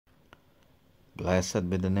Blessed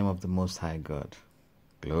be the name of the Most High God.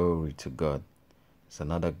 Glory to God. It's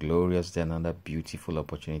another glorious day, another beautiful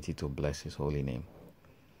opportunity to bless His holy name.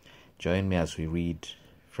 Join me as we read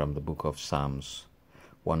from the book of Psalms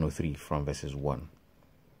 103 from verses 1.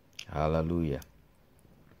 Hallelujah.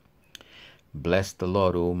 Bless the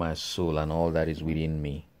Lord, O my soul, and all that is within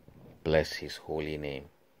me. Bless His holy name.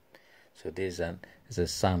 So this is a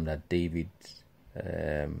psalm that David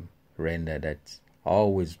rendered that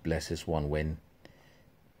always blesses one when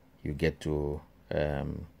you get to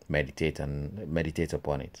meditate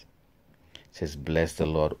upon it. It says, bless the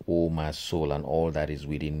Lord, O my soul, and all that is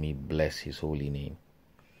within me. Bless His holy name.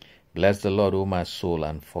 Bless the Lord, O my soul,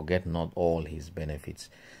 and forget not all His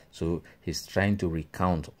benefits. So he's trying to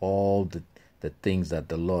recount all the things that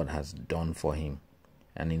the Lord has done for him,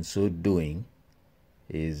 and in so doing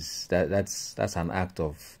that's an act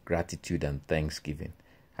of gratitude and thanksgiving,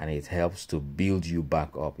 and it helps to build you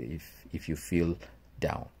back up if you feel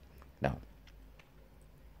down. Now,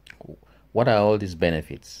 what are all these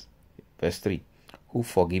benefits? Verse 3, who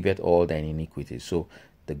forgiveth all thine iniquities. So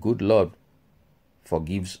the good Lord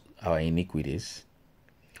forgives our iniquities.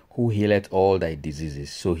 Who healeth all thy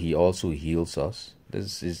diseases. So He also heals us.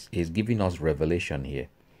 He's giving us revelation here.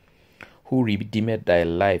 Who redeemed thy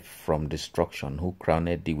life from destruction, who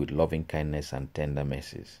crowned thee with loving kindness and tender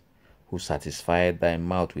mercies, who satisfied thy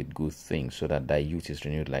mouth with good things, so that thy youth is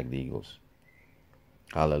renewed like the eagles.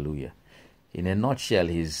 Hallelujah. In a nutshell,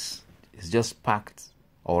 he's just packed,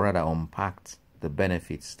 or rather unpacked, the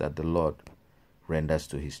benefits that the Lord renders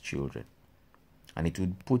to His children. And it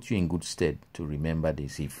would put you in good stead to remember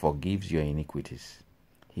this. He forgives your iniquities.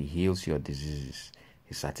 He heals your diseases.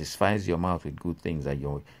 He satisfies your mouth with good things, that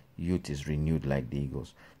your youth is renewed like the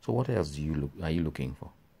eagles. So what else are you looking for?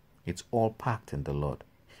 It's all packed in the Lord.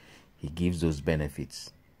 He gives those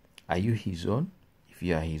benefits. Are you His own? If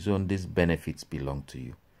you are His own, these benefits belong to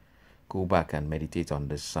you. Go back and meditate on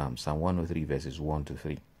this Psalm 103 verses 1 to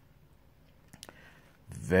 3.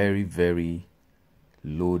 Very, very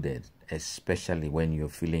loaded, especially when you're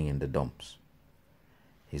feeling in the dumps.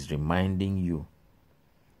 He's reminding you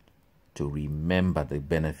to remember the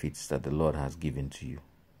benefits that the Lord has given to you.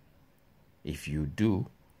 If you do,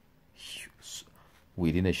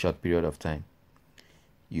 within a short period of time,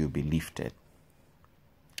 you'll be lifted.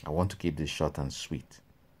 I want to keep this short and sweet.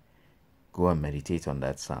 Go and meditate on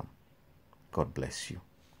that psalm. God bless you.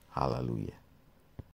 Hallelujah.